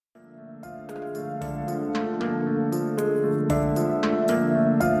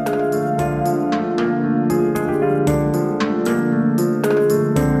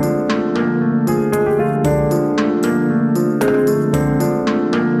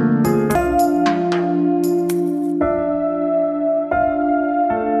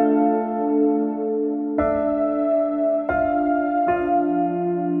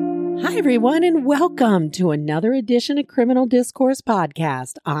everyone, and welcome to another edition of Criminal Discourse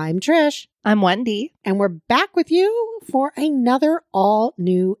Podcast. I'm Trish. I'm Wendy. And we're back with you for another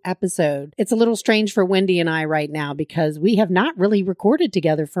all-new episode. It's a little strange for Wendy and I right now because we have not really recorded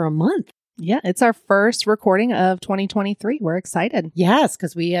together for a month. Yeah, it's our first recording of 2023. We're excited. Yes,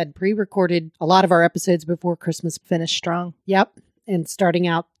 because we had pre-recorded a lot of our episodes before Christmas. Finished strong. Yep, and starting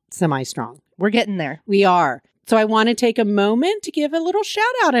out semi-strong. We're getting there. We are. So I want to take a moment to give a little shout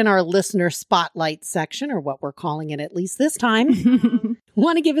out in our listener spotlight section, or what we're calling it at least this time.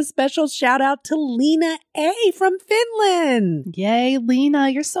 Want to give a special shout out to Lena A. from Finland. Yay, Lena.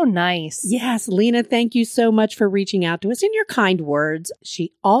 You're so nice. Yes, Lena, thank you so much for reaching out to us in your kind words.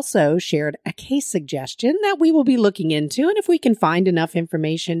 She also shared a case suggestion that we will be looking into. And if we can find enough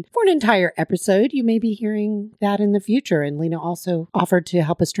information for an entire episode, you may be hearing that in the future. And Lena also offered to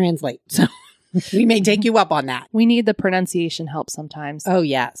help us translate. So we may take you up on that. We need the pronunciation help sometimes. Oh,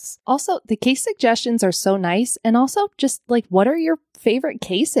 yes. Also, the case suggestions are so nice. And also just like, what are your favorite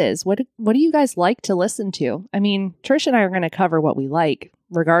cases? What do you guys like to listen to? I mean, Trish and I are going to cover what we like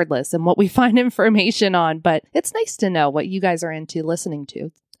regardless and what we find information on. But it's nice to know what you guys are into listening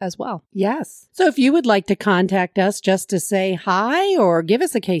to as well. Yes. So if you would like to contact us just to say hi or give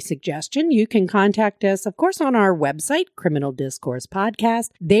us a case suggestion, you can contact us, of course, on our website, Criminal Discourse Podcast.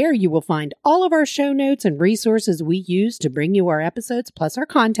 There you will find all of our show notes and resources we use to bring you our episodes, plus our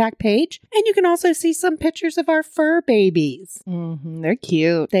contact page. And you can also see some pictures of our fur babies. They're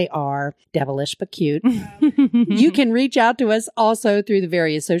cute. They are devilish, but cute. You can reach out to us also through the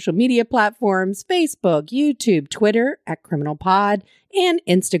various social media platforms, Facebook, YouTube, Twitter at Criminal Pod, and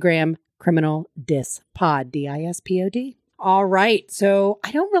Instagram, Criminal Dispod, D-I-S-P-O-D. All right. So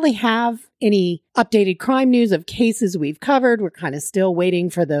I don't really have any updated crime news of cases we've covered. We're kind of still waiting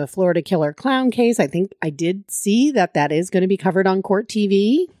for the Florida killer clown case. I think I did see that is going to be covered on Court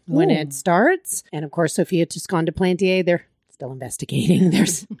TV when it starts. And of course, Sophia Toscan de Plantier, they're still investigating.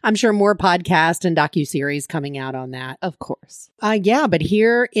 There's, I'm sure, more podcast and docuseries coming out on that. Of course. Yeah, but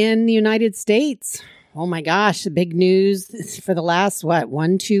here in the United States, oh my gosh, the big news for the last,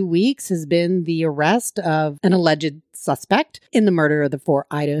 1-2 weeks has been the arrest of an alleged suspect in the murder of the 4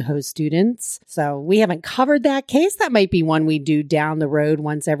 Idaho students. So we haven't covered that case. That might be one we do down the road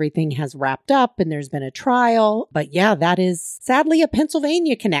once everything has wrapped up and there's been a trial. But yeah, that is sadly a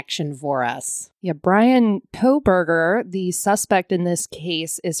Pennsylvania connection for us. Yeah, Brian Kohberger, the suspect in this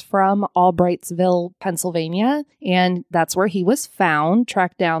case, is from Albrightsville, Pennsylvania, and that's where he was found,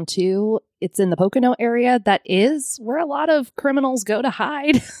 tracked down to. It's in the Pocono area. That is where a lot of criminals go to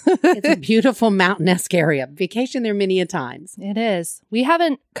hide. It's a beautiful mountain-esque area. Vacation there many a times. It is. We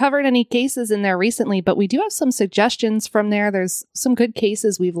haven't covered any cases in there recently, but we do have some suggestions from there. There's some good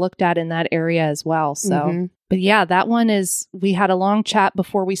cases we've looked at in that area as well. So. But yeah, that one is, we had a long chat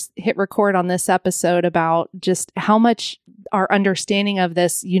before we hit record on this episode about just how much our understanding of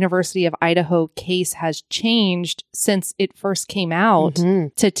this University of Idaho case has changed since it first came out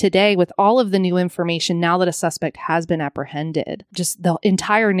to today with all of the new information now that a suspect has been apprehended. Just the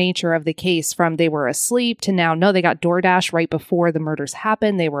entire nature of the case from they were asleep to now, no, they got DoorDash right before the murders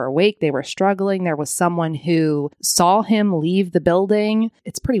happened. They were awake. They were struggling. There was someone who saw him leave the building.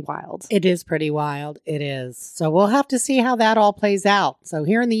 It's pretty wild. It is pretty wild. It is. So we'll have to see how that all plays out. So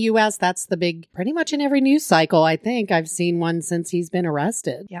here in the U.S., that's the big, pretty much in every news cycle, I think I've seen one since he's been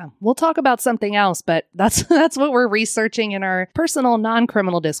arrested. Yeah, we'll talk about something else, but that's what we're researching in our personal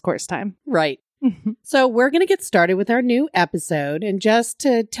non-criminal discourse time. Right. So we're going to get started with our new episode. And just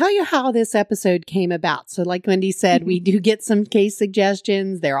to tell you how this episode came about. So like Wendy said, we do get some case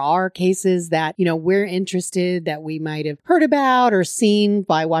suggestions. There are cases that, we're interested that we might have heard about or seen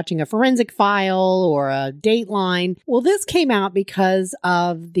by watching a forensic file or a Dateline. Well, this came out because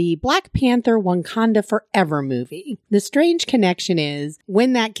of the Black Panther Wakanda Forever movie. The strange connection is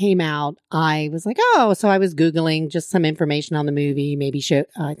when that came out, I was like, so I was Googling just some information on the movie,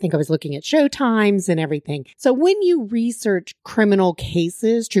 I think I was looking at Showtime and everything. So when you research criminal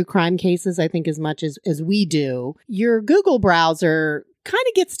cases, true crime cases, I think as much as we do, your Google browser kind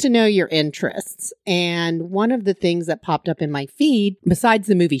of gets to know your interests. And one of the things that popped up in my feed, besides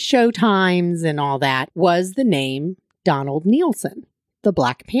the movie Showtimes and all that, was the name Donald Nielsen, the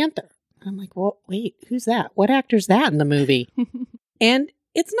Black Panther. I'm like, well, wait, who's that? What actor's that in the movie? And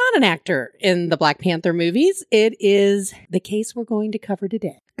it's not an actor in the Black Panther movies. It is the case we're going to cover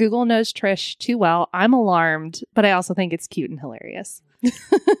today. Google knows Trish too well. I'm alarmed, but I also think it's cute and hilarious.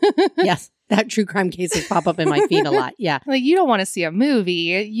 Yes. that true crime cases pop up in my feed a lot. Yeah. Like, you don't want to see a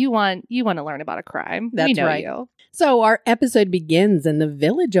movie. You want to learn about a crime. That's we know right. you. So our episode begins in the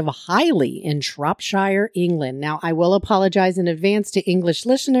village of Highley in Shropshire, England. Now, I will apologize in advance to English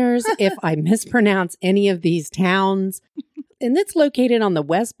listeners if I mispronounce any of these towns. And it's located on the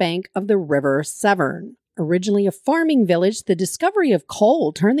west bank of the River Severn. Originally a farming village, the discovery of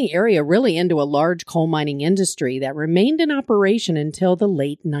coal turned the area really into a large coal mining industry that remained in operation until the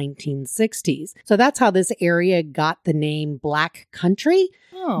late 1960s. So that's how this area got the name Black Country,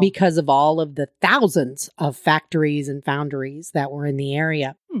 because of all of the thousands of factories and foundries that were in the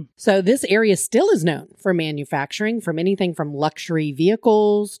area. So this area still is known for manufacturing, from anything from luxury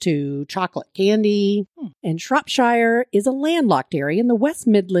vehicles to chocolate candy. And Shropshire is a landlocked area in the West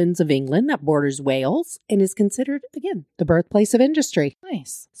Midlands of England that borders Wales and is considered, again, the birthplace of industry.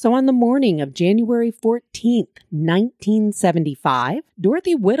 Nice. So on the morning of January 14th, 1975,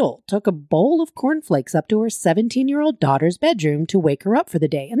 Dorothy Whittle took a bowl of cornflakes up to her 17-year-old daughter's bedroom to wake her up for the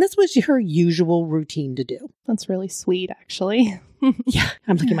day. And this was her usual routine to do. That's really sweet, actually. Yeah,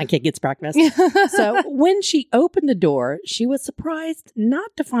 I'm looking, my kid gets breakfast. So when she opened the door, she was surprised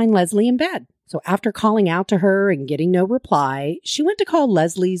not to find Leslie in bed. So after calling out to her and getting no reply, she went to call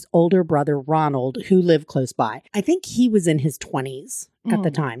Leslie's older brother, Ronald, who lived close by. I think he was in his 20s at the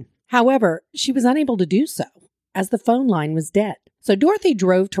time. However, she was unable to do so, as the phone line was dead. So Dorothy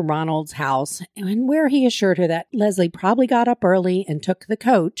drove to Ronald's house, and where he assured her that Leslie probably got up early and took the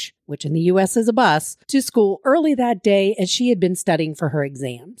coach, which in the U.S. is a bus, to school early that day as she had been studying for her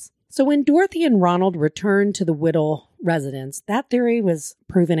exams. So when Dorothy and Ronald returned to the Whittle residence, that theory was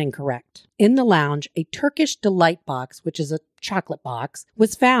proven incorrect. In the lounge, a Turkish Delight box, which is a chocolate box,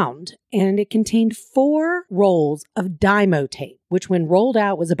 was found, and it contained 4 rolls of Dymo tape, which when rolled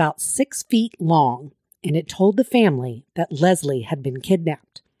out was about 6 feet long. And it told the family that Leslie had been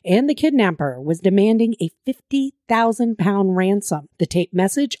kidnapped. And the kidnapper was demanding a 50,000-pound ransom. The tape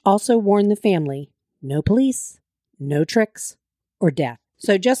message also warned the family, no police, no tricks, or death.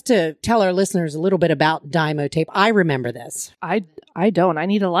 So just to tell our listeners a little bit about Dymo tape, I remember this. I don't. I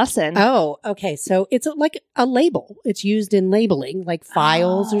need a lesson. Oh, okay. So it's like a label. It's used in labeling, like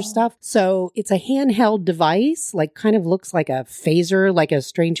files or stuff. So it's a handheld device, like kind of looks like a phaser, like a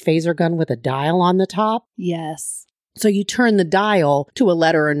strange phaser gun with a dial on the top. Yes. So you turn the dial to a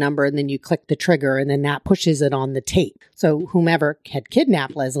letter or number, and then you click the trigger, and then that pushes it on the tape. So whomever had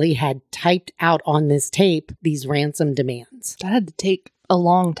kidnapped Leslie had typed out on this tape these ransom demands. That had to take a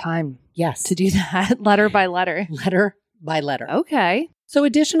long time. Yes. To do that, letter by letter. Letter by letter. Okay. So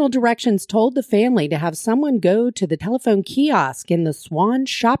additional directions told the family to have someone go to the telephone kiosk in the Swan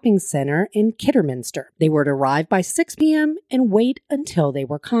Shopping Center in Kidderminster. They were to arrive by 6 p.m. and wait until they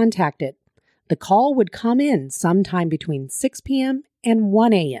were contacted. The call would come in sometime between 6 p.m. and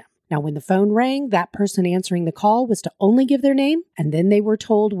 1 a.m. Now, when the phone rang, that person answering the call was to only give their name, and then they were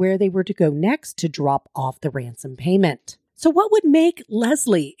told where they were to go next to drop off the ransom payment. So what would make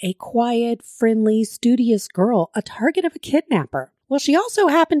Leslie, a quiet, friendly, studious girl, a target of a kidnapper? Well, she also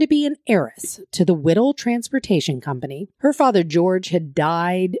happened to be an heiress to the Whittle Transportation Company. Her father, George, had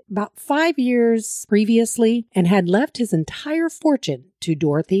died about 5 years previously and had left his entire fortune to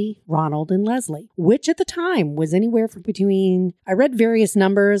Dorothy, Ronald, and Leslie, which at the time was anywhere from between, I read various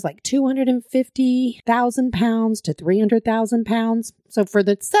numbers, like 250,000 pounds to 300,000 pounds. So for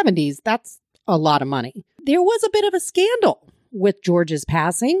the 70s, that's a lot of money. There was a bit of a scandal with George's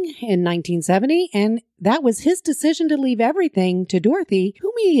passing in 1970, and that was his decision to leave everything to Dorothy,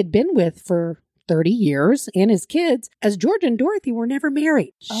 whom he had been with for 30 years, and his kids, as George and Dorothy were never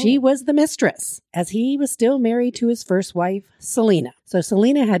married. She was the mistress, as he was still married to his first wife, Selina. So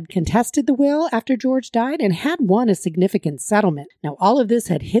Selina had contested the will after George died and had won a significant settlement. Now, all of this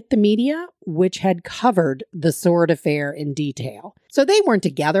had hit the media, which had covered the Sword affair in detail. So they weren't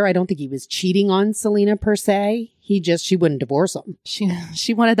together. I don't think he was cheating on Selina per se. She wouldn't divorce him.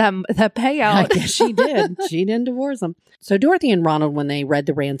 She wanted that payout. I guess she did. She didn't divorce him. So Dorothy and Ronald, when they read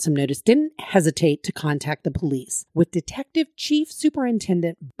the ransom notice, didn't hesitate to contact the police, with Detective Chief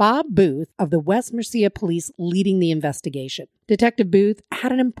Superintendent Bob Booth of the West Mercia Police leading the investigation. Detective Booth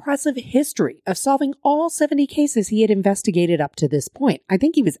had an impressive history of solving all 70 cases he had investigated up to this point. I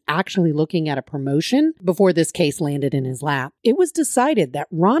think he was actually looking at a promotion before this case landed in his lap. It was decided that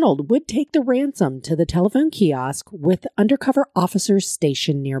Ronald would take the ransom to the telephone kiosk with undercover officers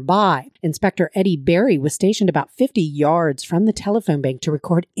stationed nearby. Inspector Eddie Berry was stationed about 50 yards from the telephone bank to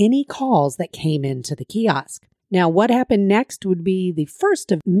record any calls that came into the kiosk. Now, what happened next would be the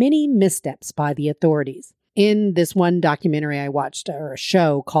first of many missteps by the authorities. In this one documentary I watched, or a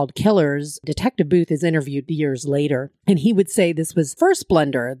show called Killers, Detective Booth is interviewed years later, and he would say this was first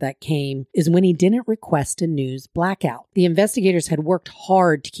blunder that came is when he didn't request a news blackout. The investigators had worked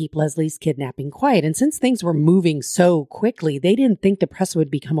hard to keep Leslie's kidnapping quiet, and since things were moving so quickly, they didn't think the press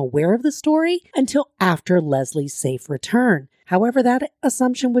would become aware of the story until after Leslie's safe return. However, that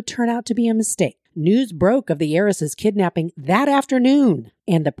assumption would turn out to be a mistake. News broke of the heiress's kidnapping that afternoon,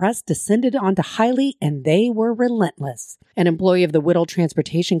 and the press descended onto Hiley, and they were relentless. An employee of the Whittle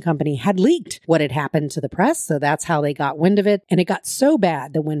Transportation Company had leaked what had happened to the press, so that's how they got wind of it. And it got so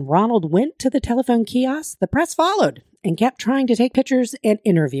bad that when Ronald went to the telephone kiosk, the press followed and kept trying to take pictures and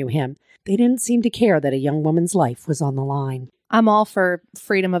interview him. They didn't seem to care that a young woman's life was on the line. I'm all for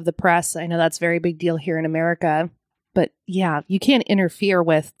freedom of the press. I know that's a very big deal here in America. But yeah, you can't interfere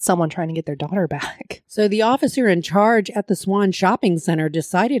with someone trying to get their daughter back. So the officer in charge at the Swan Shopping Center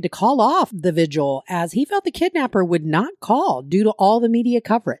decided to call off the vigil as he felt the kidnapper would not call due to all the media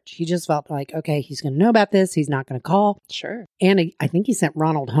coverage. He just felt like, okay, he's going to know about this. He's not going to call. Sure. And I think he sent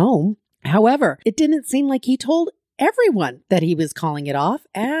Ronald home. However, it didn't seem like he told everyone that he was calling it off,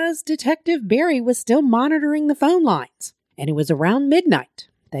 as Detective Barry was still monitoring the phone lines. And it was around midnight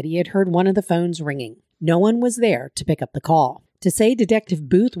that he had heard one of the phones ringing. No one was there to pick up the call. To say Detective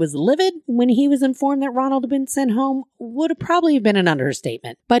Booth was livid when he was informed that Ronald had been sent home would have probably been an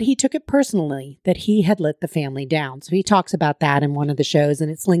understatement. But he took it personally that he had let the family down. So he talks about that in one of the shows, and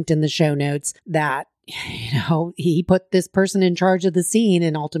it's linked in the show notes that, he put this person in charge of the scene,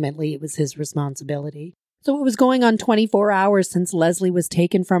 and ultimately it was his responsibility. So it was going on 24 hours since Leslie was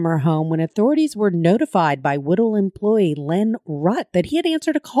taken from her home when authorities were notified by Whittle employee Len Rutt that he had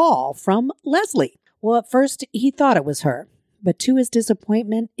answered a call from Leslie. Well, at first, he thought it was her, but to his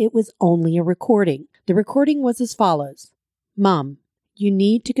disappointment, it was only a recording. The recording was as follows. Mom, you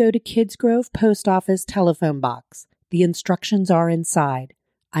need to go to Kids Grove Post Office telephone box. The instructions are inside.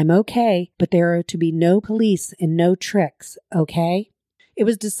 I'm okay, but there are to be no police and no tricks, okay? It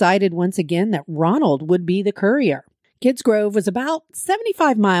was decided once again that Ronald would be the courier. Kids Grove was about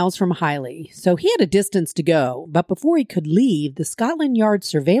 75 miles from Hiley, so he had a distance to go, but before he could leave, the Scotland Yard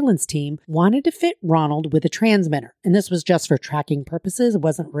surveillance team wanted to fit Ronald with a transmitter, and this was just for tracking purposes. It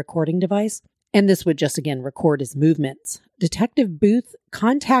wasn't a recording device, and this would just again record his movements. Detective Booth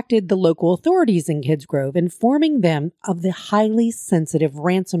contacted the local authorities in Kids Grove, informing them of the highly sensitive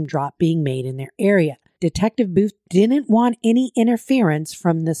ransom drop being made in their area. Detective Booth didn't want any interference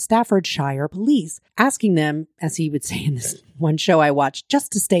from the Staffordshire police, asking them, as he would say in this one show I watched,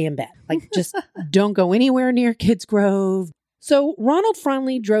 just to stay in bed. Like, just don't go anywhere near Kids Grove. So Ronald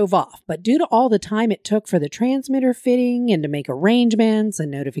finally drove off, but due to all the time it took for the transmitter fitting and to make arrangements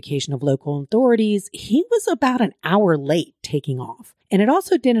and notification of local authorities, he was about an hour late taking off. And it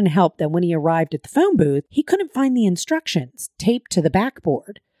also didn't help that when he arrived at the phone booth, he couldn't find the instructions taped to the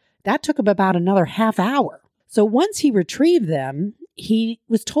backboard. That took him about another half hour. So once he retrieved them, he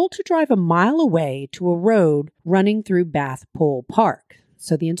was told to drive a mile away to a road running through Bath Pool Park.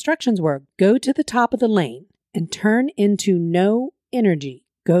 So the instructions were, go to the top of the lane and turn into no energy.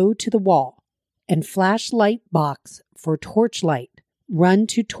 Go to the wall and flashlight box for torch light. Run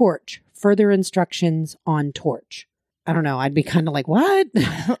to torch. Further instructions on torch. I don't know. I'd be kind of like, what?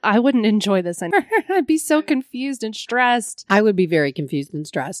 I wouldn't enjoy this anymore. I'd be so confused and stressed. I would be very confused and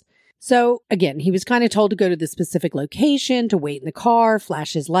stressed. So again, he was kind of told to go to the specific location, to wait in the car,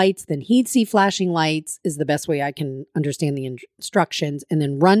 flash his lights. Then he'd see flashing lights is the best way I can understand the instructions, and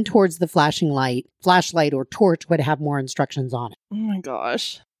then run towards the flashing light. Flashlight or torch would have more instructions on it. Oh my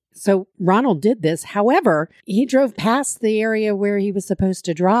gosh. So Ronald did this. However, he drove past the area where he was supposed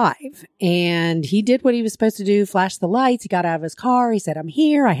to drive, and he did what he was supposed to do, flash the lights. He got out of his car. He said, I'm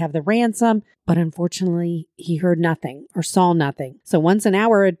here. I have the ransom. But unfortunately, he heard nothing or saw nothing. So once an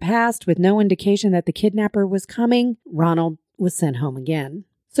hour had passed with no indication that the kidnapper was coming, Ronald was sent home again.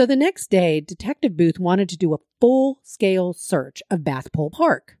 So the next day, Detective Booth wanted to do a full-scale search of Bath Pool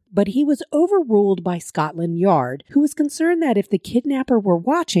Park. But he was overruled by Scotland Yard, who was concerned that if the kidnapper were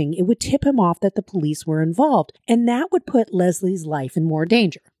watching, it would tip him off that the police were involved, and that would put Leslie's life in more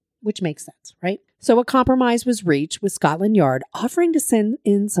danger, which makes sense, right? So a compromise was reached with Scotland Yard, offering to send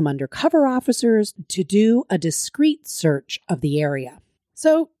in some undercover officers to do a discreet search of the area.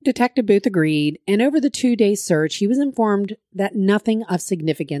 So Detective Booth agreed, and over the 2-day search, he was informed that nothing of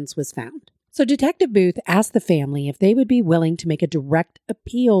significance was found. So Detective Booth asked the family if they would be willing to make a direct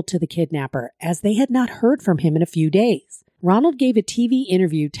appeal to the kidnapper, as they had not heard from him in a few days. Ronald gave a TV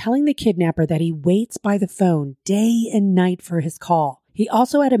interview telling the kidnapper that he waits by the phone day and night for his call. He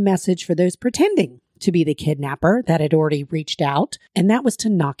also had a message for those pretending to be the kidnapper that had already reached out, and that was to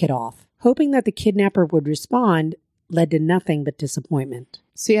knock it off. hoping that the kidnapper would respond, led to nothing but disappointment.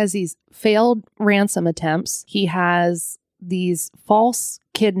 So he has these failed ransom attempts. He has these false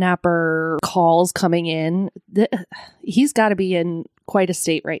kidnapper calls coming in. He's got to be in quite a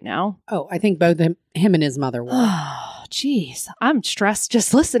state right now. Oh, I think both him and his mother were. Oh, geez. I'm stressed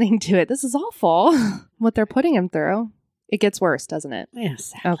just listening to it. This is awful what they're putting him through. It gets worse, doesn't it?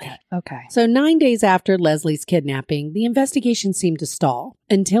 Yes. Okay. So 9 days after Leslie's kidnapping, the investigation seemed to stall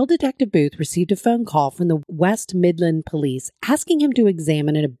until Detective Booth received a phone call from the West Midland Police asking him to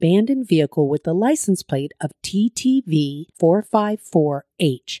examine an abandoned vehicle with the license plate of TTV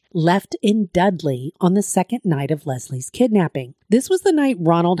 454H left in Dudley on the second night of Leslie's kidnapping. This was the night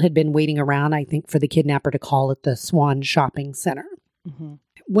Ronald had been waiting around, I think, for the kidnapper to call at the Swan Shopping Center. Mm-hmm.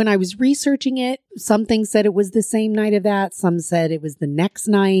 When I was researching it, some things said it was the same night of that. Some said it was the next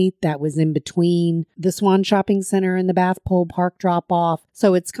night that was in between the Swan Shopping Center and the Bathpole Park drop-off.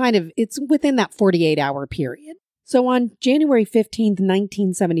 So it's within that 48-hour period. So on January 15th,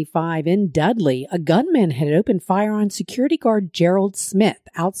 1975, in Dudley, a gunman had opened fire on security guard Gerald Smith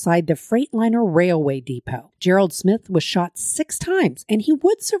outside the Freightliner Railway Depot. Gerald Smith was shot 6 times, and he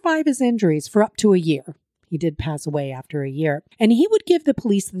would survive his injuries for up to a year. He did pass away after a year. And he would give the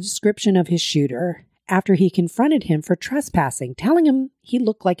police the description of his shooter after he confronted him for trespassing, telling him he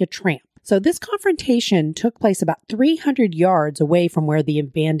looked like a tramp. So this confrontation took place about 300 yards away from where the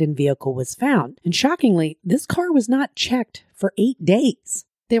abandoned vehicle was found. And shockingly, this car was not checked for 8 days.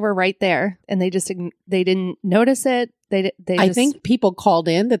 They were right there, and they didn't notice it. I think people called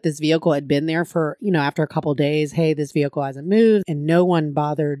in that this vehicle had been there for, after a couple of days. Hey, this vehicle hasn't moved, and no one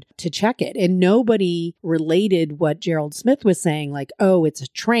bothered to check it. And nobody related what Gerald Smith was saying, like, oh, it's a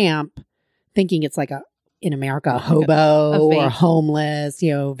tramp, thinking it's like in America, a hobo or homeless,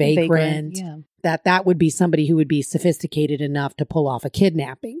 vagrant. Yeah. That would be somebody who would be sophisticated enough to pull off a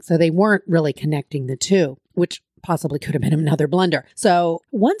kidnapping. So they weren't really connecting the two, which possibly could have been another blunder. So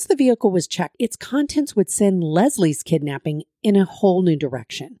once the vehicle was checked, its contents would send Leslie's kidnapping in a whole new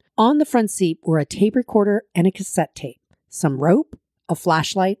direction. On the front seat were a tape recorder and a cassette tape, some rope, a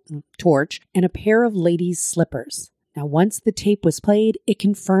flashlight, torch, and a pair of ladies' slippers. Now, once the tape was played, it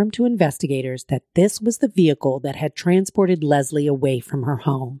confirmed to investigators that this was the vehicle that had transported Leslie away from her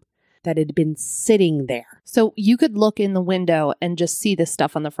home, that had been sitting there. So you could look in the window and just see this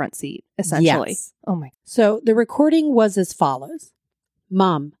stuff on the front seat, essentially. Yes. Oh my. So the recording was as follows.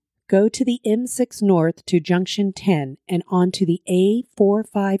 Mom, go to the M6 North to Junction 10 and onto the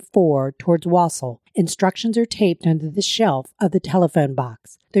A454 towards Wassell. Instructions are taped under the shelf of the telephone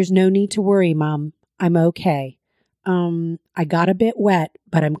box. There's no need to worry, Mom. I'm okay. I got a bit wet,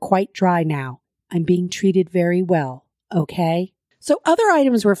 but I'm quite dry now. I'm being treated very well. Okay? So other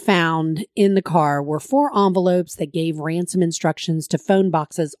items were found in the car were 4 envelopes that gave ransom instructions to phone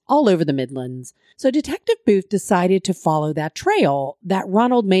boxes all over the Midlands. So Detective Booth decided to follow that trail that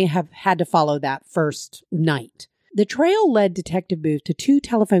Ronald may have had to follow that first night. The trail led Detective Booth to 2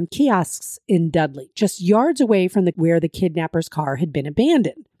 telephone kiosks in Dudley, just yards away from where the kidnapper's car had been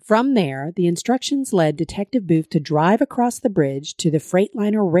abandoned. From there, the instructions led Detective Booth to drive across the bridge to the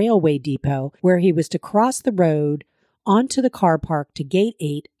Freightliner Railway Depot, where he was to cross the road onto the car park to Gate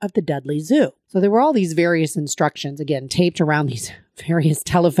 8 of the Dudley Zoo. So there were all these various instructions, again, taped around these various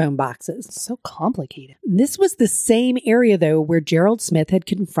telephone boxes. So complicated. This was the same area, though, where Gerald Smith had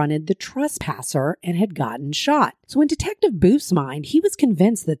confronted the trespasser and had gotten shot. So in Detective Booth's mind, he was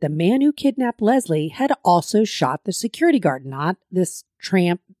convinced that the man who kidnapped Leslie had also shot the security guard, not this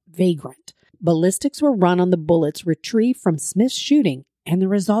tramp vagrant. Ballistics were run on the bullets retrieved from Smith's shooting, and the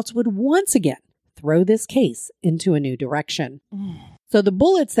results would once again throw this case into a new direction. So the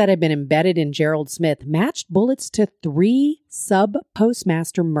bullets that had been embedded in Gerald Smith matched bullets to 3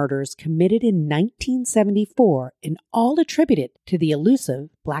 sub-postmaster murders committed in 1974 and all attributed to the elusive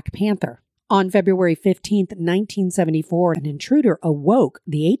Black Panther. On February 15th, 1974, an intruder awoke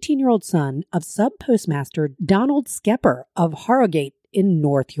the 18-year-old son of sub-postmaster Donald Skepper of Harrogate in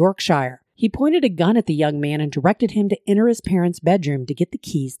North Yorkshire. He pointed a gun at the young man and directed him to enter his parents' bedroom to get the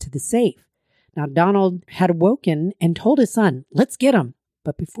keys to the safe. Now, Donald had awoken and told his son, "Let's get him."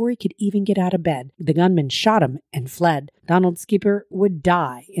 But before he could even get out of bed, the gunman shot him and fled. Donald Skepper would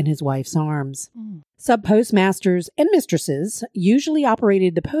die in his wife's arms. Sub-postmasters and mistresses usually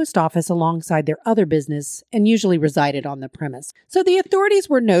operated the post office alongside their other business and usually resided on the premise. So the authorities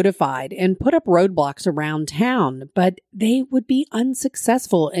were notified and put up roadblocks around town, but they would be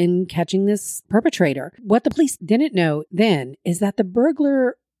unsuccessful in catching this perpetrator. What the police didn't know then is that the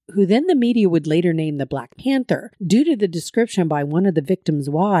burglar, who then the media would later name the Black Panther, due to the description by one of the victim's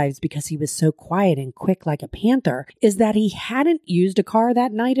wives because he was so quiet and quick like a panther, is that he hadn't used a car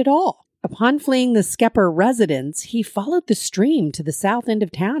that night at all. Upon fleeing the Skepper residence, he followed the stream to the south end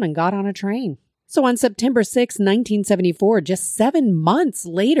of town and got on a train. So on September 6, 1974, just 7 months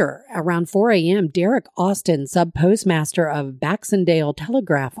later, around 4 a.m., Derek Austin, sub-postmaster of Baxendale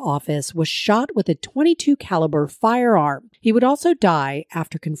Telegraph Office, was shot with a .22 caliber firearm. He would also die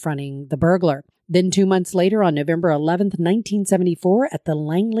after confronting the burglar. Then 2 months later, on November 11, 1974, at the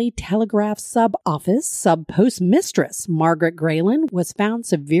Langley Telegraph Sub-Office, sub-postmistress Margaret Grayland was found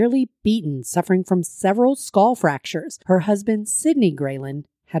severely beaten, suffering from several skull fractures. Her husband, Sidney Grayland,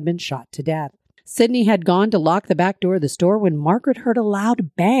 had been shot to death. Sidney had gone to lock the back door of the store when Margaret heard a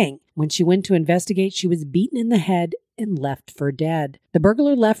loud bang. When she went to investigate, she was beaten in the head and left for dead. The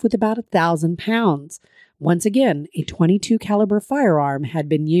burglar left with about 1,000 pounds. Once again, a .22 caliber firearm had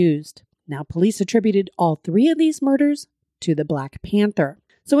been used. Now, police attributed all 3 of these murders to the Black Panther.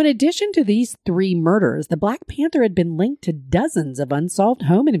 So in addition to these 3 murders, the Black Panther had been linked to dozens of unsolved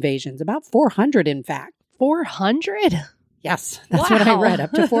home invasions, about 400 in fact. 400? Yes, that's what I read,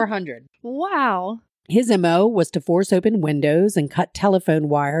 up to 400. Wow. His MO was to force open windows and cut telephone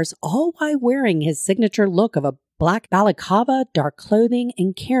wires, all while wearing his signature look of a black balaclava, dark clothing,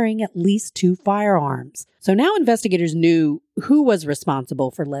 and carrying at least 2 firearms. So now investigators knew who was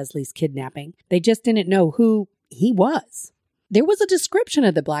responsible for Leslie's kidnapping. They just didn't know who he was. There was a description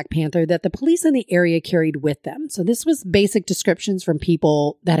of the Black Panther that the police in the area carried with them. So this was basic descriptions from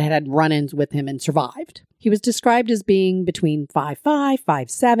people that had run-ins with him and survived. He was described as being between 5'5",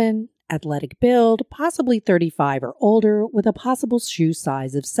 5'7", athletic build, possibly 35 or older, with a possible shoe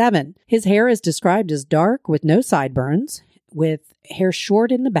size of 7. His hair is described as dark with no sideburns, with hair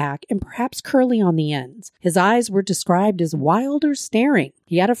short in the back and perhaps curly on the ends. His eyes were described as wild or staring.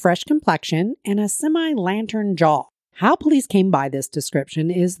 He had a fresh complexion and a semi-lantern jaw. How police came by this description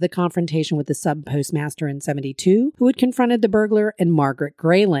is the confrontation with the sub-postmaster in 72, who had confronted the burglar, and Margaret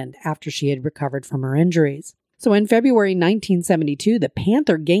Grayland after she had recovered from her injuries. So in February 1972, the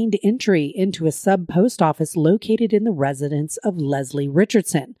Panther gained entry into a sub-post office located in the residence of Leslie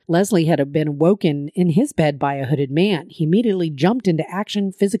Richardson. Leslie had been woken in his bed by a hooded man. He immediately jumped into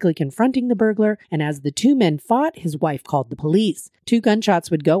action, physically confronting the burglar, and as the 2 men fought, his wife called the police. 2 gunshots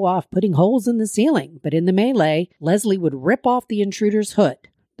would go off, putting holes in the ceiling, but in the melee, Leslie would rip off the intruder's hood.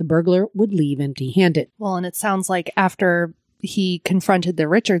 The burglar would leave empty-handed. Well, and it sounds like after he confronted the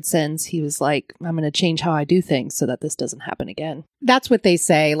Richardsons, he was like, I'm going to change how I do things so that this doesn't happen again. That's what they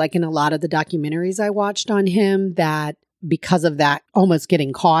say, like in a lot of the documentaries I watched on him, that because of that almost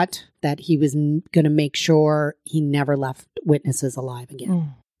getting caught, that he was going to make sure he never left witnesses alive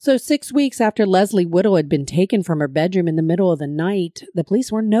again. So 6 weeks after Leslie Whittle had been taken from her bedroom in the middle of the night, the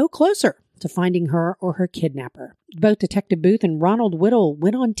police were no closer to finding her or her kidnapper. Both Detective Booth and Ronald Whittle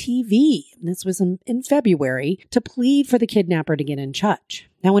went on TV, and this was in February, to plead for the kidnapper to get in touch.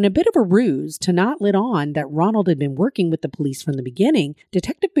 Now, in a bit of a ruse to not let on that Ronald had been working with the police from the beginning,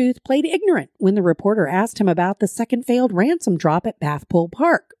 Detective Booth played ignorant when the reporter asked him about the second failed ransom drop at Bathpool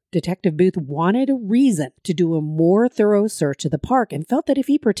Park. Detective Booth wanted a reason to do a more thorough search of the park and felt that if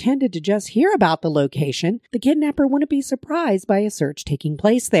he pretended to just hear about the location, the kidnapper wouldn't be surprised by a search taking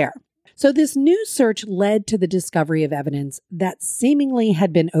place there. So this new search led to the discovery of evidence that seemingly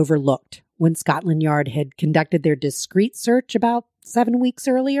had been overlooked when Scotland Yard had conducted their discreet search about 7 weeks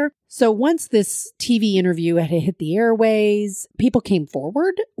earlier. So once this TV interview had hit the airways, people came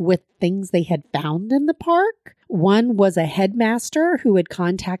forward with things they had found in the park. One was a headmaster who had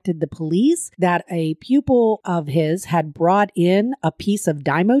contacted the police that a pupil of his had brought in a piece of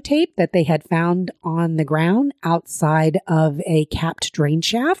Dymo tape that they had found on the ground outside of a capped drain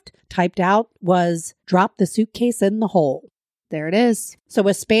shaft. Typed out was, "Drop the suitcase in the hole." There it is. So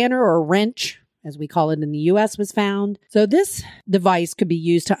a spanner or wrench, as we call it in the U.S., was found. So this device could be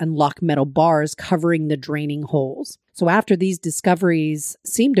used to unlock metal bars covering the draining holes. So after these discoveries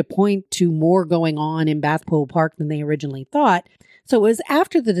seemed to point to more going on in Bathpool Park than they originally thought, so it was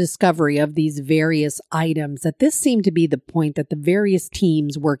after the discovery of these various items that this seemed to be the point that the various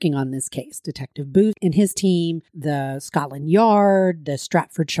teams working on this case, Detective Booth and his team, the Scotland Yard, the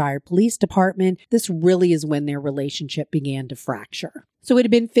Stratfordshire Police Department, this really is when their relationship began to fracture. So it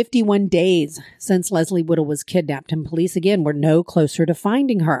had been 51 days since Leslie Whittle was kidnapped, and police again were no closer to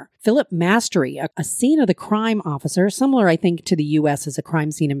finding her. Philip Mastery, a scene of the crime officer, similar I think to the U.S. as a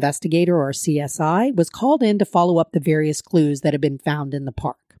crime scene investigator or CSI, was called in to follow up the various clues that had been found in the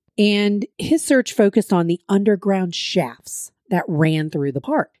park. And his search focused on the underground shafts that ran through the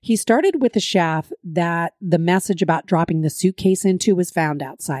park. He started with the shaft that the message about dropping the suitcase into was found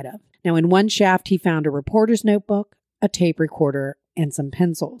outside of. Now, in one shaft, he found a reporter's notebook, a tape recorder, and some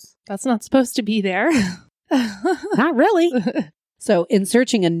pencils. That's not supposed to be there. Not really. So in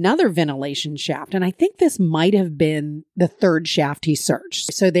searching another ventilation shaft, and I think this might have been the third shaft he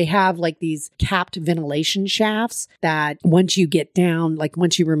searched. So they have like these capped ventilation shafts that once you get down, like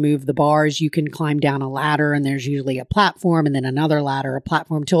once you remove the bars, you can climb down a ladder, and there's usually a platform and then another ladder, a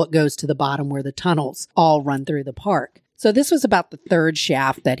platform, till it goes to the bottom where the tunnels all run through the park. So this was about the third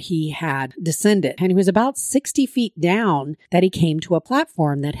shaft that he had descended, and he was about 60 feet down that he came to a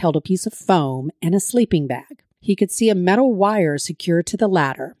platform that held a piece of foam and a sleeping bag. He could see a metal wire secured to the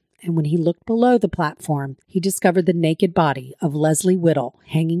ladder, and when he looked below the platform, he discovered the naked body of Leslie Whittle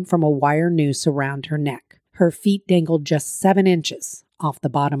hanging from a wire noose around her neck. Her feet dangled just 7 inches off the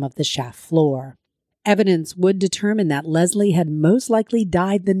bottom of the shaft floor. Evidence would determine that Leslie had most likely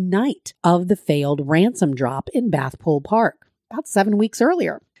died the night of the failed ransom drop in Bathpool Park, about 7 weeks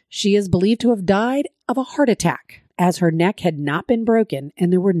earlier. She is believed to have died of a heart attack, as her neck had not been broken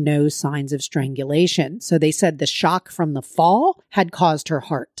and there were no signs of strangulation. So they said the shock from the fall had caused her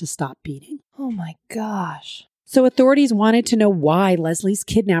heart to stop beating. Oh my gosh. So authorities wanted to know why Leslie's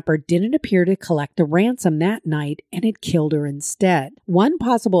kidnapper didn't appear to collect the ransom that night and had killed her instead. One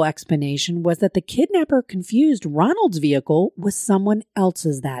possible explanation was that the kidnapper confused Ronald's vehicle with someone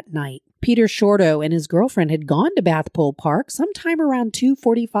else's that night. Peter Shorto and his girlfriend had gone to Bathpool Park sometime around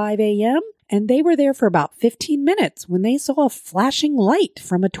 2:45 a.m., and they were there for about 15 minutes when they saw a flashing light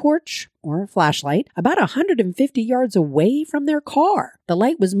from a torch or a flashlight about 150 yards away from their car. The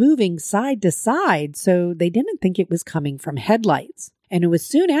light was moving side to side, so they didn't think it was coming from headlights. And it was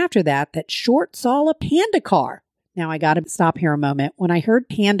soon after that Short saw a panda car. Now, I got to stop here a moment. When I heard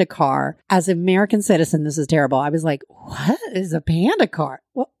panda car, as an American citizen, this is terrible. I was like, what is a panda car?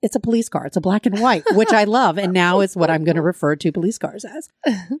 Well, it's a police car. It's a black and white, which I love. And now it's what I'm going to refer to police cars as.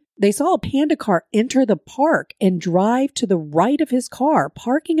 They saw a panda car enter the park and drive to the right of his car,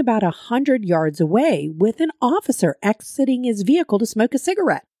 parking about 100 yards away, with an officer exiting his vehicle to smoke a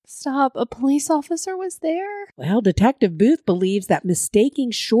cigarette. Stop. A police officer was there? Well, Detective Booth believes that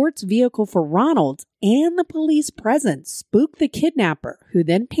mistaking Short's vehicle for Ronald's and the police presence spooked the kidnapper, who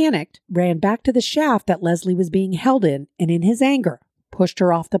then panicked, ran back to the shaft that Leslie was being held in, and in his anger, pushed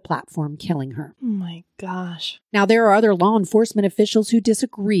her off the platform, killing her. Oh my gosh. Now, there are other law enforcement officials who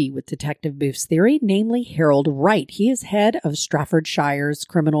disagree with Detective Booth's theory, namely Harold Wright. He is head of Staffordshire's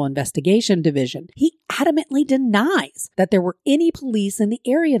Criminal Investigation Division. He adamantly denies that there were any police in the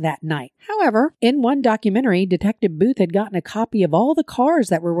area that night. However, in one documentary, Detective Booth had gotten a copy of all the cars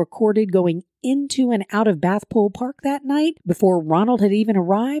that were recorded going into and out of Bathpool Park that night before Ronald had even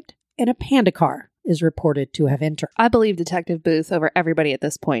arrived, and a panda car is reported to have entered. I believe Detective Booth over everybody at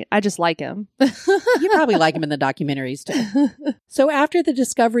this point. I just like him. You probably like him in the documentaries too. So after the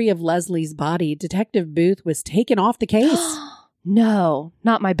discovery of Leslie's body, Detective Booth was taken off the case. No,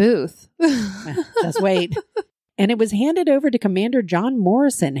 not my Booth. Just wait. And it was handed over to Commander John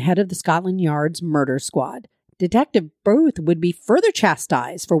Morrison, head of the Scotland Yard's murder squad. Detective Booth would be further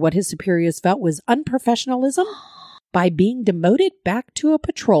chastised for what his superiors felt was unprofessionalism by being demoted back to a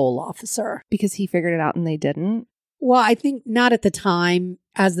patrol officer. Because he figured it out and they didn't? Well, I think not at the time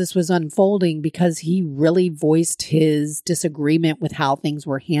as this was unfolding, because he really voiced his disagreement with how things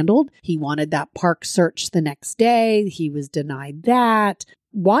were handled. He wanted that park search the next day. He was denied that.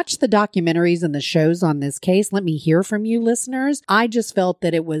 Watch the documentaries and the shows on this case. Let me hear from you, listeners. I just felt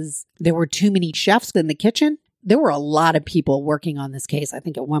that there were too many chefs in the kitchen. There were a lot of people working on this case. I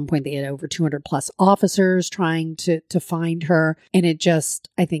think at one point they had over 200 plus officers trying to find her. And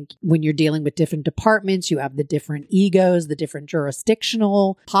I think when you're dealing with different departments, you have the different egos, the different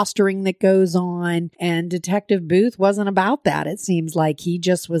jurisdictional posturing that goes on. And Detective Booth wasn't about that. It seems like he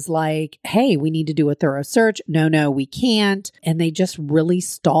just was like, hey, we need to do a thorough search. No, we can't. And they just really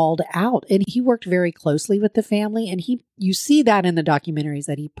stalled out. And he worked very closely with the family. And you see that in the documentaries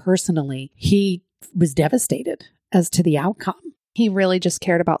that he was devastated as to the outcome. He really just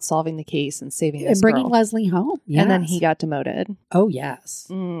cared about solving the case and saving this and bringing girl. Leslie home. Yes. And then he got demoted. Oh, yes.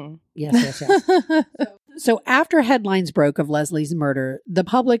 Yes. So after headlines broke of Leslie's murder, the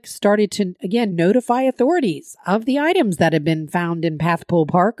public started to, again, notify authorities of the items that had been found in Bathpool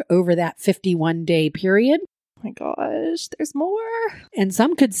Park over that 51-day period. Oh my gosh, there's more. And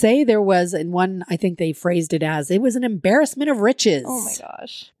some could say there was, in one, I think they phrased it as, it was an embarrassment of riches. Oh my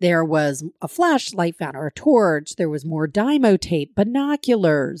gosh. There was a flashlight found or a torch. There was more Dymo tape,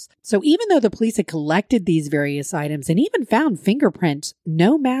 binoculars. So even though the police had collected these various items and even found fingerprints,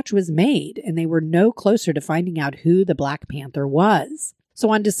 no match was made, and they were no closer to finding out who the Black Panther was.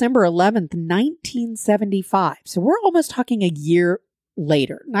 So on December 11th, 1975, so we're almost talking a year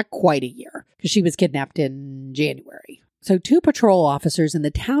later, not quite a year, because she was kidnapped in January So 2 patrol officers in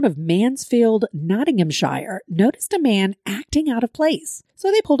the town of Mansfield, Nottinghamshire, noticed a man acting out of place.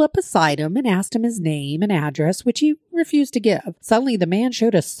 So they pulled up beside him and asked him his name and address, which he refused to give. Suddenly, the man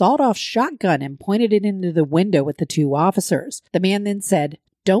showed a sawed-off shotgun and pointed it into the window with the 2 officers. The man then said,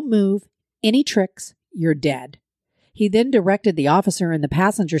 "Don't move. Any tricks, you're dead." He then directed the officer in the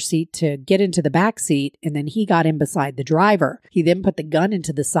passenger seat to get into the back seat, and then he got in beside the driver. He then put the gun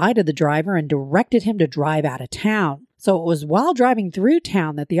into the side of the driver and directed him to drive out of town. So it was while driving through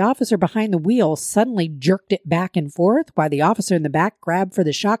town that the officer behind the wheel suddenly jerked it back and forth while the officer in the back grabbed for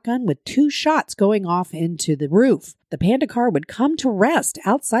the shotgun with 2 shots going off into the roof. The Panda car would come to rest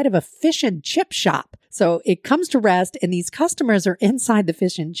outside of a fish and chip shop. So it comes to rest, and these customers are inside the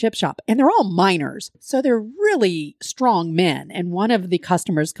fish and chip shop, and they're all minors. So they're really strong men. And one of the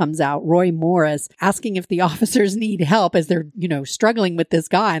customers comes out, Roy Morris, asking if the officers need help as they're, struggling with this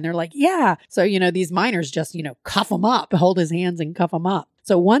guy. And they're like, yeah. So, these minors just, cuff him up, hold his hands and cuff him up.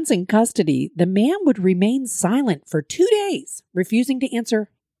 So once in custody, the man would remain silent for 2 days, refusing to answer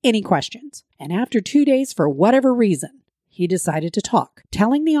any questions. And after 2 days, for whatever reason, he decided to talk,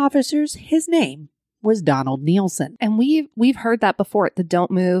 telling the officers his name was Donald Nielsen. And we've heard that before. The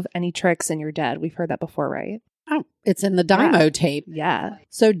 "don't move, any tricks and you're dead." We've heard that before, right? Oh, it's in the Dymo tape. Yeah.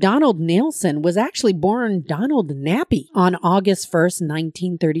 So Donald Nielsen was actually born Donald Nappy on August 1st,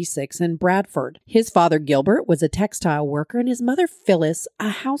 1936 in Bradford. His father, Gilbert, was a textile worker and his mother, Phyllis, a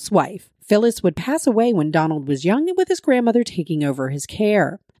housewife. Phyllis would pass away when Donald was young, with his grandmother taking over his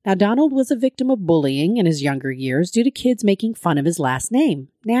care. Now, Donald was a victim of bullying in his younger years due to kids making fun of his last name,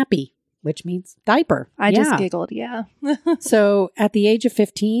 Nappy, which means diaper. I just giggled, yeah. So at the age of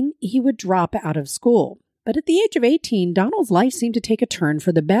 15, he would drop out of school. But at the age of 18, Donald's life seemed to take a turn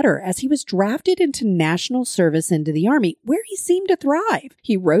for the better as he was drafted into national service into the Army, where he seemed to thrive.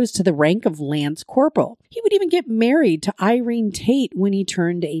 He rose to the rank of Lance Corporal. He would even get married to Irene Tate when he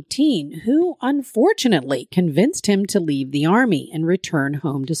turned 18, who unfortunately convinced him to leave the Army and return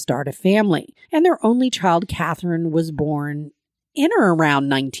home to start a family. And their only child, Catherine, was born in or around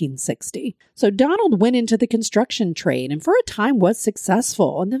 1960. So Donald went into the construction trade and for a time was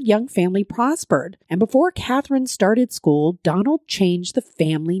successful, and the young family prospered. And before Catherine started school, Donald changed the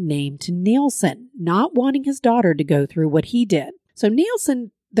family name to Nielsen, not wanting his daughter to go through what he did. So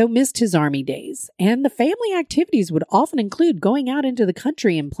Nielsen, though, missed his Army days, and the family activities would often include going out into the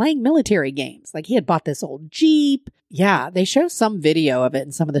country and playing military games. Like he had bought this old Jeep. Yeah, they show some video of it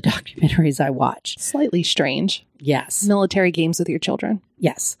in some of the documentaries I watched. Slightly strange. Yes. Military games with your children.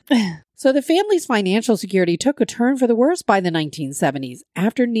 Yes. So the family's financial security took a turn for the worse by the 1970s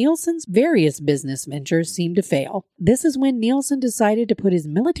after Nielsen's various business ventures seemed to fail. This is when Nielsen decided to put his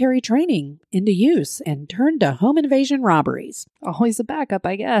military training into use and turned to home invasion robberies. Always a backup,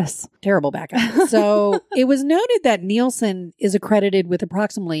 I guess. Terrible backup. So it was noted that Nielsen is accredited with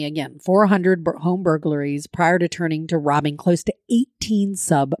approximately, 400 home burglaries prior to turning to robbing close to 18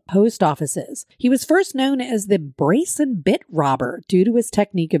 sub-post offices. He was first known as the brace and bit robber due to his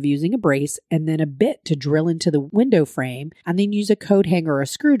technique of using a brace and then a bit to drill into the window frame and then use a coat hanger or a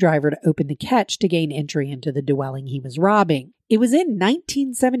screwdriver to open the catch to gain entry into the dwelling he was robbing. It was in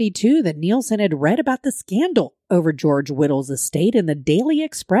 1972 that Nielsen had read about the scandal over George Whittle's estate in the Daily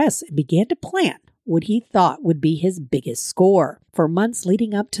Express and began to plan what he thought would be his biggest score. For months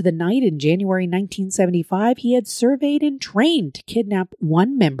leading up to the night in January 1975, he had surveyed and trained to kidnap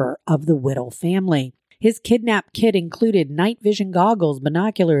one member of the Whittle family. His kidnap kit included night vision goggles,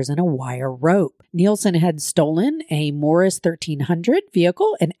 binoculars, and a wire rope. Nielsen had stolen a Morris 1300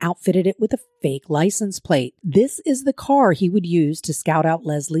 vehicle and outfitted it with a fake license plate. This is the car he would use to scout out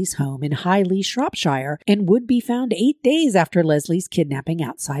Leslie's home in Highley, Shropshire, and would be found 8 days after Leslie's kidnapping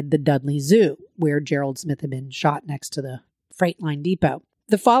outside the Dudley Zoo, where Gerald Smith had been shot next to the Freight Depot.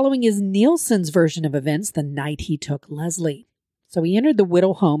 The following is Nielsen's version of events the night he took Leslie. So he entered the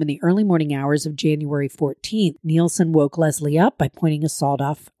Whittle home in the early morning hours of January 14th. Nielsen woke Leslie up by pointing a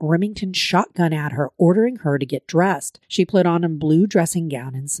sawed-off Remington shotgun at her, ordering her to get dressed. She put on a blue dressing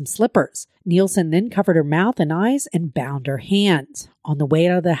gown and some slippers. Nielsen then covered her mouth and eyes and bound her hands. On the way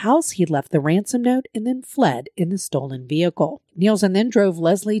out of the house, he left the ransom note and then fled in the stolen vehicle. Nielsen then drove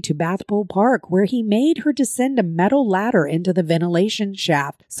Leslie to Bathpool Park, where he made her descend a metal ladder into the ventilation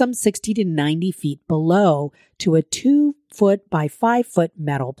shaft, some 60 to 90 feet below, to a 2-foot by 5-foot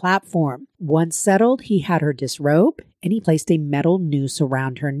metal platform. Once settled, he had her disrobe, and he placed a metal noose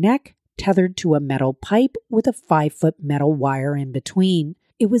around her neck, tethered to a metal pipe with a 5-foot metal wire in between.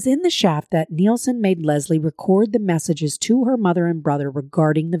 It was in the shaft that Nielsen made Leslie record the messages to her mother and brother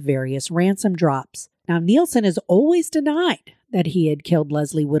regarding the various ransom drops. Now, Nielsen has always denied that he had killed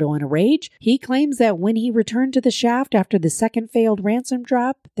Leslie Whittle in a rage. He claims that when he returned to the shaft after the second failed ransom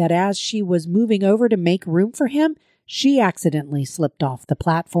drop, that as she was moving over to make room for him, she accidentally slipped off the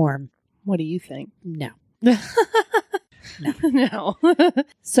platform. What do you think? No. No.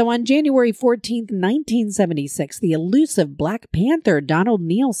 So on January 14th, 1976, the elusive Black Panther Donald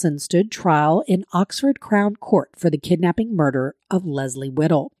Nielsen stood trial in Oxford Crown Court for the kidnapping murder of Leslie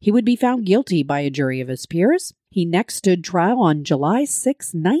Whittle. He would be found guilty by a jury of his peers. He next stood trial on July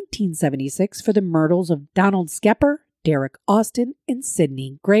 6, 1976 for the murders of Donald Skepper, Derek Austin, and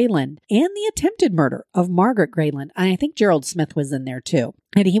Sidney Grayland, and the attempted murder of Margaret Grayland. And I think Gerald Smith was in there too.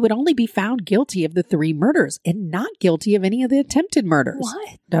 And he would only be found guilty of the 3 murders and not guilty of any of the attempted murders.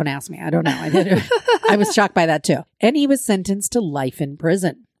 What? Don't ask me. I don't know. I was shocked by that too. And he was sentenced to life in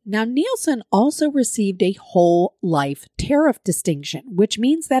prison. Now, Nielsen also received a whole life tariff distinction, which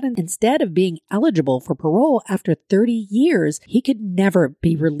means that instead of being eligible for parole after 30 years, he could never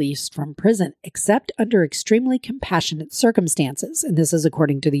be released from prison except under extremely compassionate circumstances. And this is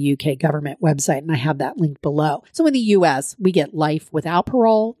according to the UK government website, and I have that linked below. So in the US, we get life without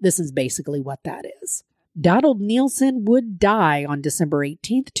parole. This is basically what that is. Donald Nielsen would die on December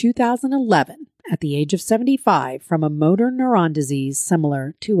 18th, 2011. At the age of 75 from a motor neuron disease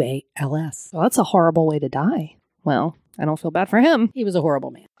similar to ALS. Well, that's a horrible way to die. Well, I don't feel bad for him. He was a horrible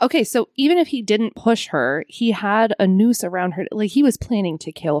man. Okay, so even if he didn't push her, he had a noose around her. Like, he was planning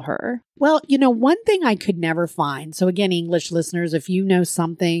to kill her. Well, you know, one thing I could never find. So again, English listeners, if you know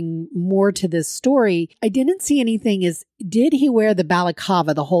something more to this story, I didn't see anything is, did he wear the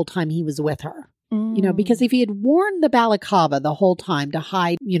balaclava the whole time he was with her? You know, because if he had worn the balaclava the whole time to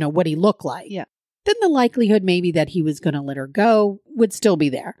hide, you know, what he looked like, then the likelihood maybe that he was going to let her go would still be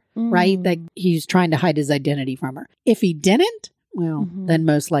there, right? That he's trying to hide his identity from her. If he didn't, well, then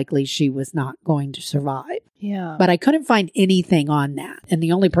most likely she was not going to survive. Yeah. But I couldn't find anything on that. And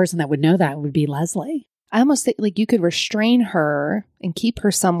the only person that would know that would be Leslie. I almost think like you could restrain her and keep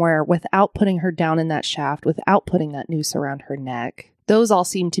her somewhere without putting her down in that shaft, without putting that noose around her neck. Those all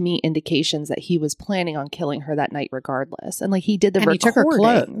seem to me indications that he was planning on killing her that night regardless. And like he did the and recordings. He took her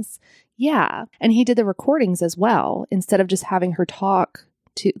clothes. Yeah. And he did the recordings as well, instead of just having her talk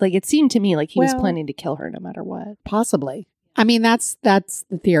to, like, it seemed to me like he was planning to kill her no matter what. Possibly. I mean, that's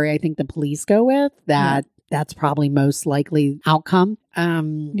the theory I think the police go with, that that's probably most likely outcome.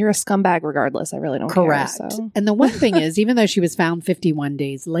 You're a scumbag regardless. I really don't care. So. And the one thing is, even though she was found 51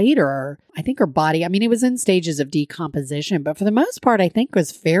 days later, I think her body, I mean, it was in stages of decomposition, but for the most part, I think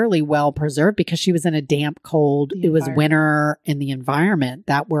was fairly well preserved because she was in a damp, cold, it was winter in the environment.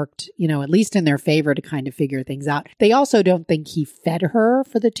 That worked, you know, at least in their favor to kind of figure things out. They also don't think he fed her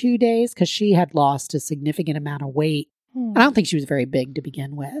for the 2 days because she had lost a significant amount of weight. I don't think she was very big to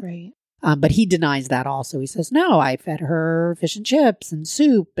begin with. Right. But he denies that also. He says, no, I fed her fish and chips and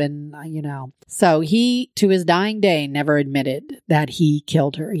soup and, you know. So he, to his dying day, never admitted that he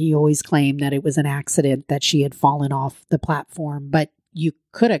killed her. He always claimed that it was an accident, that she had fallen off the platform. But you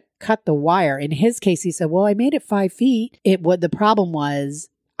could have cut the wire. In his case, he said, well, I made it 5 feet. The problem was,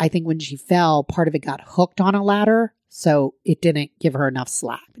 I think when she fell, part of it got hooked on a ladder. So it didn't give her enough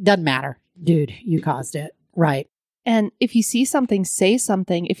slack. Doesn't matter. Dude, you caused it. Right. And if you see something, say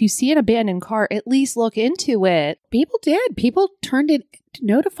something. If you see an abandoned car, at least look into it. People did. People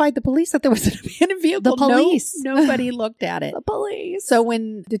notified the police that there was an abandoned vehicle. The police. Nobody looked at it. The police. So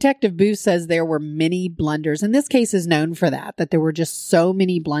when Detective Booth says there were many blunders, and this case is known for that there were just so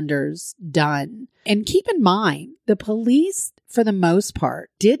many blunders done. And keep in mind, the police, for the most part,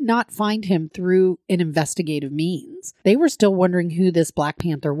 did not find him through an investigative means. They were still wondering who this Black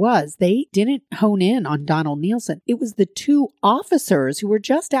Panther was. They didn't hone in on Donald Nielsen. It was the 2 officers who were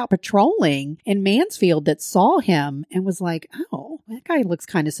just out patrolling in Mansfield that saw him and was like, oh, that guy looks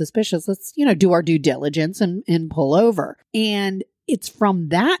kind of suspicious. Let's, do our due diligence and pull over. And it's from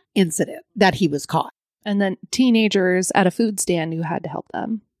that incident that he was caught. And then teenagers at a food stand who had to help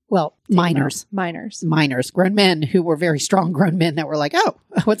them. Well, minors, grown men who were very strong grown men that were like, oh,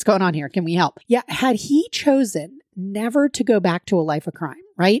 what's going on here? Can we help? Yeah. Had he chosen never to go back to a life of crime,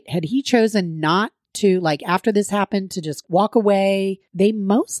 right? Had he chosen not to, like, after this happened, to just walk away, they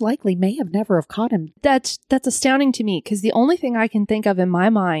most likely may have never have caught him. That's astounding to me, because the only thing I can think of in my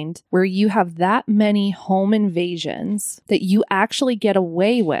mind where you have that many home invasions that you actually get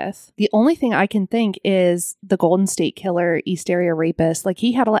away with, the only thing I can think is the Golden State Killer, East Area Rapist. Like,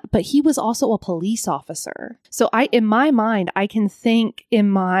 he had a lot, but he was also a police officer. So in my mind, I can think in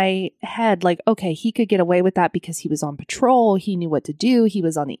my head, like, okay, he could get away with that because he was on patrol. He knew what to do. He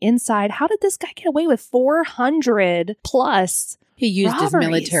was on the inside. How did this guy get away with 400 plus He used his robberies.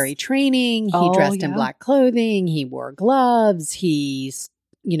 military training. He dressed in black clothing. He wore gloves. He,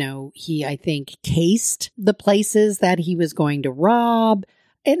 I think, cased the places that he was going to rob.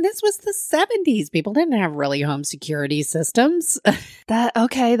 And this was the 70s. People didn't have really home security systems.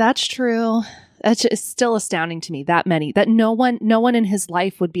 That's true. That's just still astounding to me. That no one in his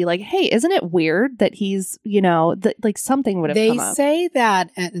life would be like, hey, isn't it weird that he's, like something would have come up. They say that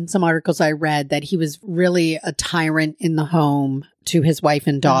in some articles I read that he was really a tyrant in the home to his wife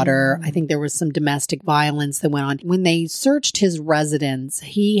and daughter. I think there was some domestic violence that went on. When they searched his residence,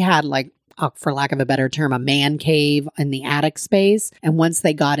 he had for lack of a better term, a man cave in the attic space. And once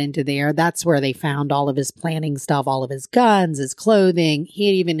they got into there, that's where they found all of his planning stuff, all of his guns, his clothing. He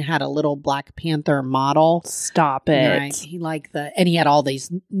even had a little Black Panther model. Stop it. Right. He and he had all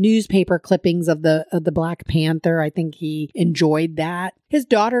these newspaper clippings of the Black Panther. I think he enjoyed that. His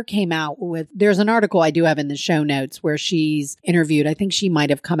daughter came out there's an article I do have in the show notes where she's interviewed. I think she might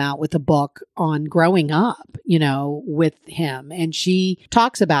have come out with a book on growing up, with him. And she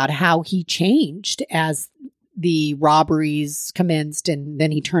talks about how he changed as the robberies commenced and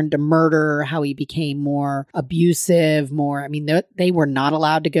then he turned to murder, how he became more abusive, they were not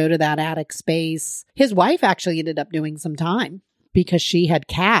allowed to go to that attic space. His wife actually ended up doing some time because she had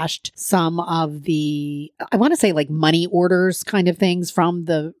cashed some of the, I want to say money orders kind of things from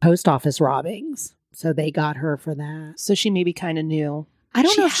the post office robbings. So they got her for that. So she maybe kind of knew. I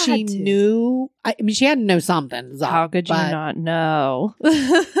don't know if she knew. She had to know something. How could you not know?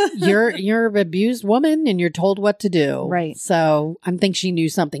 You're an abused woman and you're told what to do. Right. So I think she knew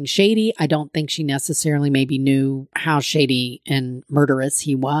something shady. I don't think she necessarily maybe knew how shady and murderous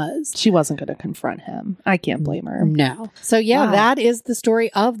he was. She wasn't going to confront him. I can't blame her. No. So That is the story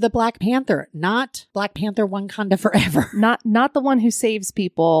of the Black Panther, not Black Panther Wakanda Forever. Not the one who saves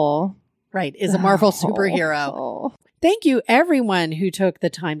people. Right. Is a Marvel superhero. Thank you, everyone who took the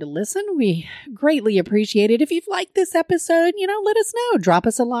time to listen. We greatly appreciate it. If you've liked this episode, let us know. Drop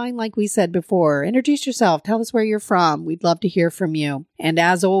us a line like we said before. Introduce yourself. Tell us where you're from. We'd love to hear from you. And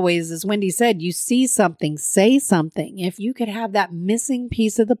as always, as Wendy said, you see something, say something. If you could have that missing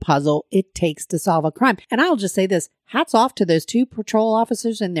piece of the puzzle it takes to solve a crime. And I'll just say this. Hats off to those 2 patrol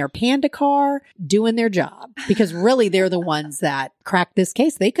officers in their Panda car doing their job. Because really, they're the ones that cracked this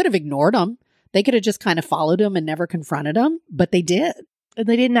case. They could have ignored them. They could have just kind of followed him and never confronted him, but they did. And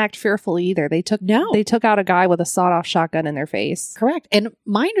they didn't act fearful either. They took out a guy with a sawed-off shotgun in their face. Correct. And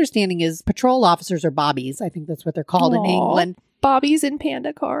my understanding is patrol officers are bobbies. I think that's what they're called in England. Bobbies in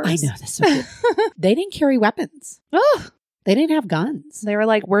Panda cars. I know. That's so good. They didn't carry weapons. Oh. They didn't have guns. They were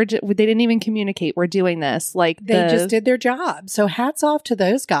like, they didn't even communicate. We're doing this. They just did their job. So hats off to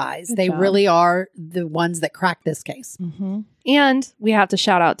those guys. They really are the ones that cracked this case. Mm-hmm. And we have to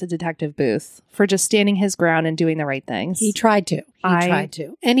shout out to Detective Booth for just standing his ground and doing the right things. He tried to.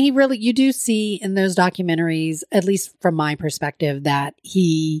 And you do see in those documentaries, at least from my perspective, that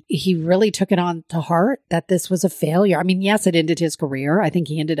he really took it on to heart that this was a failure. I mean, yes, it ended his career. I think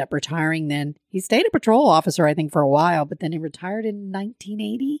he ended up retiring then. He stayed a patrol officer, I think, for a while, but then he retired in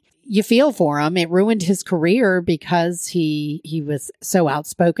 1980. You feel for him. It ruined his career because he was so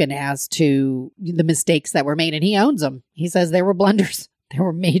outspoken as to the mistakes that were made, and he owns them. He says there were blunders. There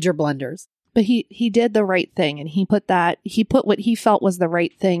were major blunders. But he did the right thing, and he put what he felt was the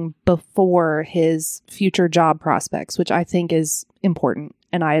right thing before his future job prospects, which I think is important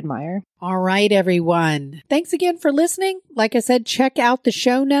and I admire. All right, everyone. Thanks again for listening. Like I said, check out the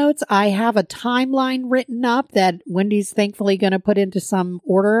show notes. I have a timeline written up that Wendy's thankfully going to put into some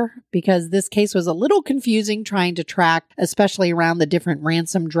order because this case was a little confusing trying to track, especially around the different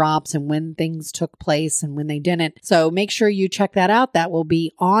ransom drops and when things took place and when they didn't. So make sure you check that out. That will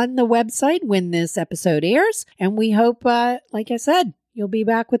be on the website when this episode airs. And we hope, like I said, you'll be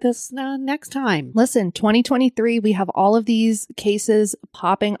back with us next time. Listen, 2023, we have all of these cases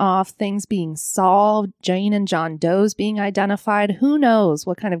popping off, things being solved, Jane and John Doe's being identified. Who knows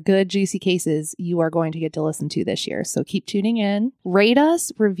what kind of good, juicy cases you are going to get to listen to this year. So keep tuning in. Rate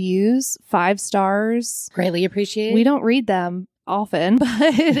us, reviews, 5 stars. Greatly appreciate it. We don't read them often, but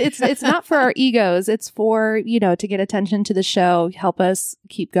it's not for our egos. It's for, to get attention to the show, help us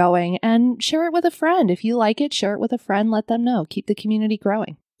keep going, and share it with a friend. If you like it, share it with a friend, let them know. Keep the community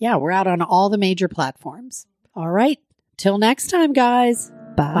growing. Yeah, we're out on all the major platforms. All right. Till next time, guys.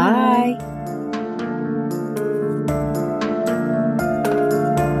 Bye. Bye.